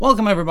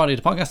Welcome everybody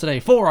to Podcast Today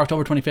for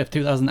October 25th,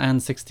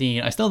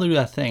 2016. I still do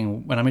that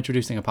thing when I'm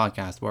introducing a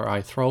podcast where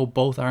I throw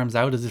both arms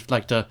out as if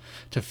to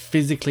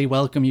physically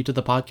welcome you to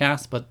the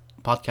podcast, but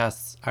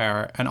podcasts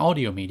are an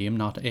audio medium,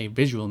 not a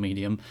visual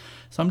medium,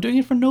 so I'm doing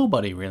it for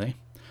nobody really.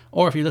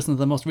 Or if you listen to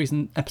the most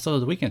recent episode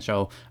of The Weekend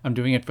Show, I'm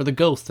doing it for the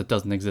ghost that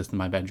doesn't exist in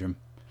my bedroom.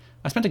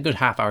 I spent a good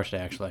half hour today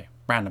actually,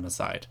 random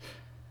aside,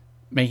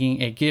 making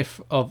a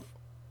gif of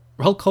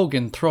Hulk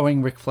Hogan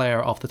throwing Ric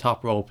Flair off the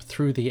top rope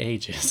through the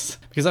ages.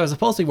 Because I was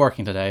supposed to be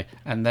working today,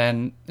 and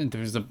then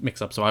there was a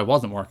mix-up, so I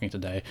wasn't working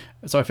today.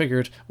 So I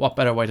figured, what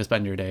better way to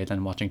spend your day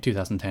than watching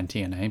 2010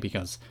 TNA,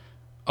 because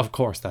of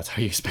course that's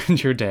how you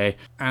spend your day.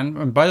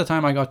 And by the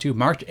time I got to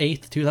March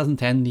 8th,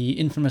 2010, the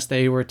infamous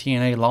day where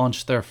TNA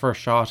launched their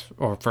first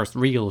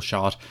real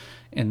shot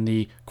in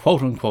the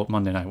quote-unquote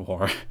Monday Night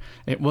War,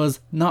 it was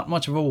not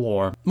much of a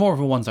war, more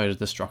of a one-sided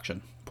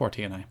destruction. Poor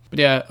TNA. But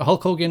yeah,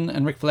 Hulk Hogan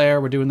and Ric Flair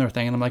were doing their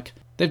thing, and I'm like,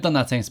 they've done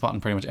that same spot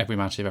in pretty much every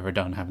match they've ever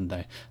done, haven't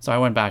they? So I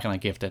went back and I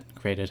gifted it,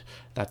 created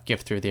that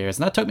gif through the years,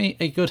 and that took me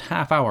a good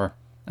half hour.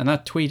 And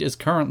that tweet is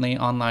currently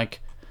on 13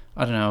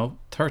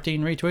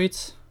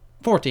 retweets?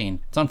 14.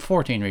 It's on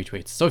 14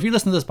 retweets. So if you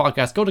listen to this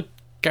podcast, go to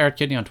Garrett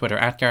Kidney on Twitter,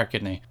 at Garrett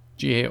Kidney,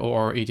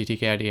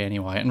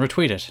 GAORETTKIDNEY, and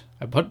retweet it.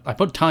 I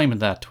put time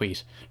into that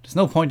tweet. There's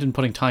no point in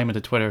putting time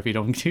into Twitter if you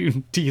don't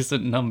do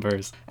decent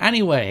numbers.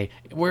 Anyway,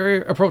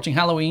 we're approaching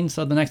Halloween,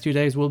 so the next few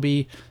days will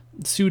be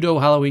pseudo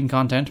Halloween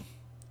content.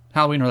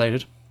 Halloween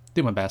related.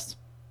 Do my best.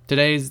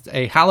 Today's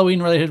a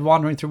Halloween related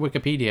wandering through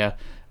Wikipedia,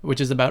 which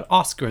is about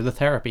Oscar the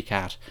therapy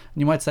cat. And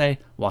you might say,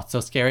 what's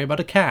so scary about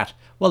a cat?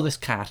 Well, this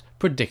cat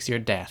predicts your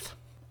death.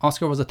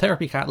 Oscar was a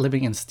therapy cat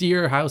living in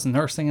Steer House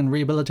Nursing and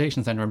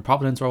Rehabilitation Centre in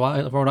Providence,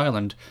 Rhode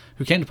Island,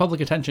 who came to public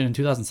attention in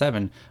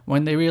 2007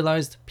 when they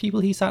realised people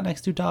he sat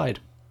next to died.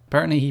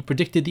 Apparently, he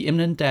predicted the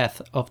imminent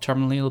death of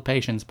terminally ill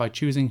patients by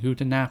choosing who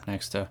to nap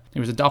next to. He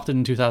was adopted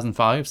in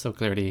 2005, so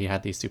clearly he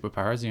had these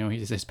superpowers. You know,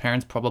 his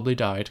parents probably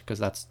died, because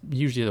that's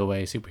usually the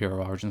way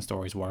superhero origin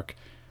stories work.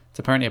 It's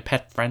apparently a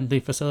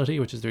pet-friendly facility,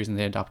 which is the reason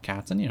they adopt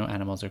cats, and,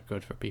 animals are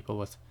good for people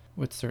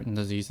with certain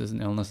diseases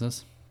and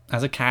illnesses.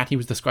 As a cat, he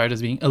was described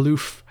as being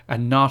aloof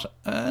and not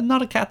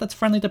a cat that's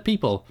friendly to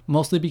people,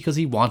 mostly because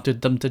he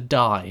wanted them to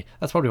die.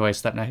 That's probably why he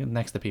slept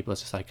next to people.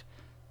 It's just like,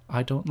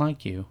 I don't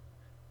like you.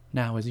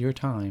 Now is your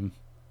time.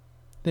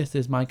 This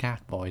is my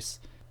cat voice.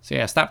 So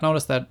yeah, staff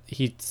noticed that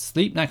he'd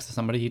sleep next to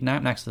somebody, he'd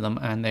nap next to them,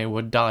 and they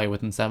would die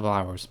within several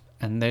hours.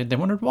 And they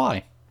wondered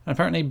why. And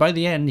apparently by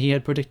the end, he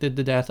had predicted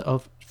the death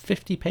of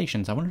 50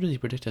 patients. I wonder, did he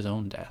predict his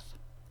own death?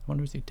 I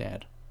wonder, is he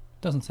dead?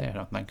 Doesn't say, I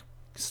don't think.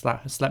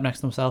 Slept next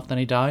to himself, then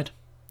he died.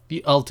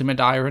 The ultimate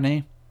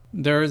irony.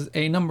 There's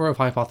a number of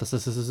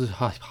hypotheses.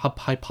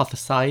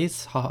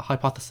 Hypotheses?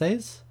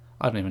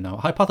 I don't even know.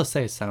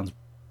 Hypotheses sounds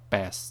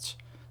best.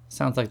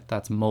 Sounds like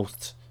that's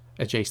most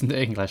adjacent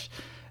to English.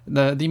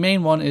 The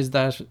main one is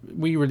that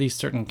we release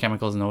certain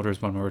chemicals and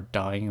odors when we're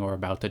dying or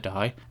about to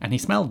die, and he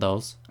smelled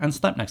those and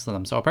slept next to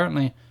them. So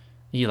apparently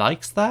he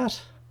likes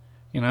that.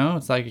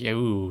 It's like,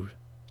 ooh,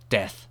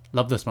 death.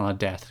 Love the smell of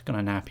death.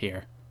 Gonna nap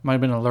here. Might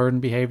have been a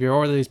learned behaviour,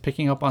 or that he's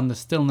picking up on the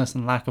stillness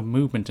and lack of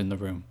movement in the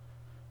room.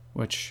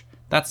 Which,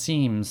 that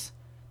seems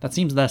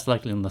less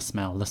likely than the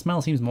smell. The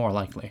smell seems more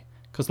likely,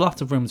 because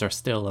lots of rooms are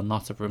still and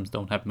lots of rooms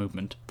don't have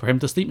movement. For him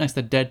to sleep next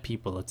to dead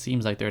people, it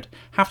seems like there'd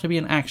have to be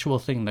an actual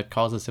thing that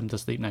causes him to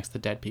sleep next to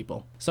dead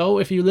people. So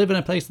if you live in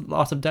a place with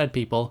lots of dead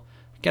people,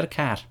 get a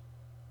cat.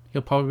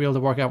 He'll probably be able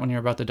to work out when you're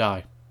about to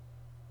die.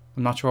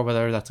 I'm not sure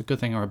whether that's a good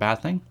thing or a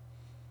bad thing,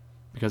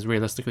 because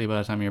realistically by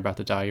the time you're about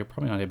to die, you're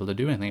probably not able to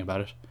do anything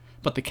about it.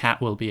 But the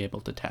cat will be able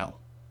to tell.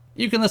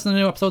 You can listen to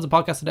new episodes of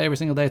Podcast Today every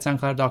single day at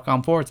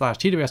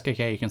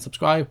soundcloud.com/TWSKK. You can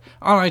subscribe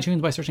on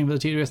iTunes by searching for the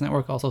TWS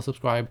Network. Also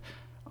subscribe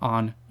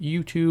on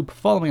YouTube.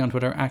 Follow me on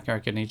Twitter at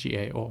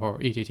GarrettKidney,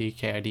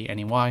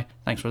 GAORETTKIDNEY.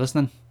 Thanks for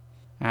listening,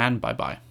 and bye-bye.